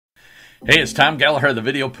Hey, it's Tom Gallagher, the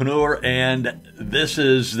Videopreneur, and this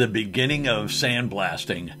is the beginning of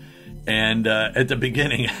sandblasting. And at the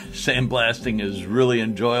beginning, sandblasting is really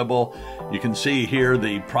enjoyable. You can see here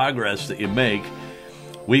the progress that you make.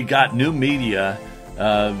 We got new media.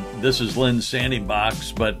 This is Lynn's sanding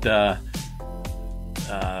box, but the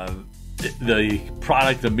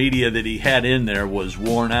product, the media that he had in there was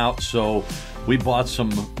worn out, so we bought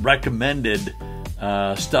some recommended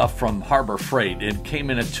stuff from Harbor Freight. It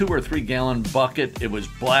came in a 2 or 3 gallon bucket. It was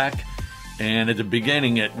black, and at the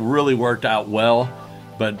beginning it really worked out well,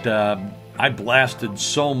 but I blasted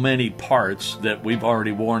so many parts that we've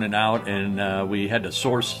already worn it out, and we had to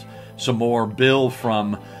source some more. Bill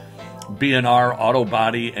from B&R Auto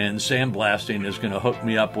Body and Sandblasting is going to hook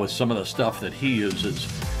me up with some of the stuff that he uses.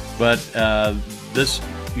 But this,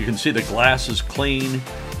 you can see the glass is clean,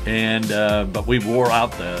 and but we wore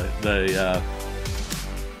out the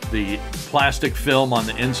plastic film on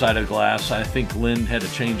the inside of glass. I think Lynn had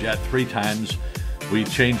to change that 3 times. We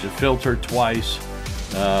changed the filter twice.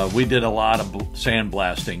 We did a lot of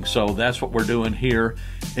sandblasting, so that's what we're doing here,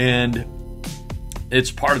 and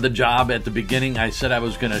it's part of the job. At the beginning, I said I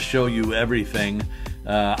was going to show you everything.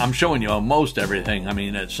 I'm showing you almost everything. I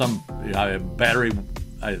mean, at some my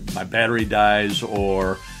battery dies,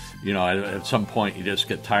 or at some point you just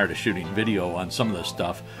get tired of shooting video on some of this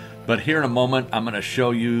stuff. But here in a moment, I'm going to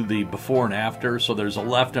show you the before and after. So there's a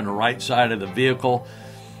left and a right side of the vehicle,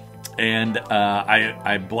 and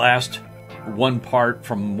I blast one part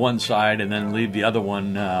from one side and then leave the other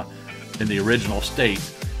one in the original state,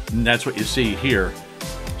 and that's what you see here.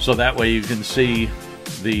 So that way you can see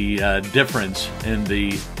the difference in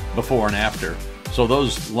the before and after. So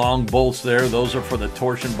those long bolts there, those are for the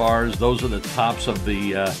torsion bars. Those are the tops of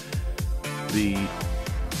the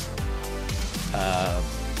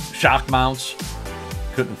shock mounts.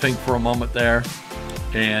 Couldn't think for a moment there.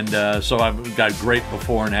 And so I've got great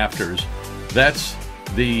before and afters. That's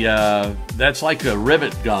like a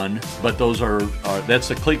rivet gun, but those that's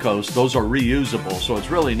the Clicos. Those are reusable, so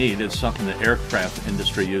it's really neat. It's something the aircraft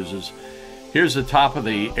industry uses. Here's the top of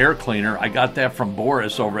the air cleaner. I got that from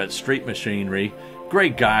Boris over at Street Machinery.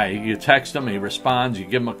 Great guy. You text him, he responds. You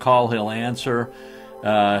give him a call, he'll answer.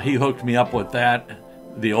 He hooked me up with that.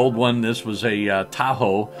 The old one, this was a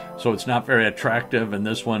Tahoe, so it's not very attractive, and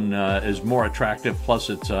this one is more attractive, plus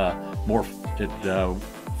it's it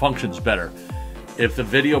functions better. If the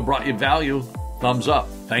video brought you value, thumbs up.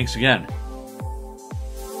 Thanks again.